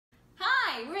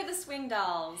Hi, we're the Swing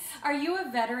Dolls. Are you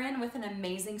a veteran with an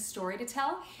amazing story to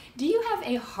tell? Do you have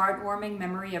a heartwarming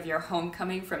memory of your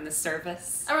homecoming from the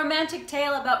service? A romantic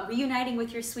tale about reuniting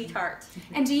with your sweetheart.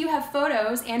 And do you have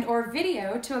photos and or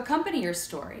video to accompany your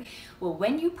story? Well,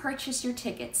 when you purchase your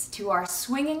tickets to our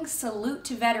swinging Salute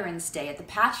to Veterans Day at the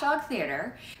Patchogue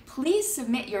Theatre, please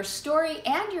submit your story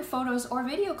and your photos or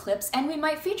video clips, and we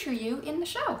might feature you in the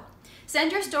show.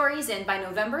 Send your stories in by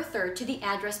November 3rd to the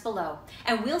address below,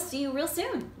 and we'll see you real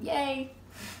soon. Yay!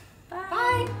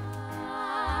 Bye!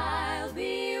 I'll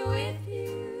be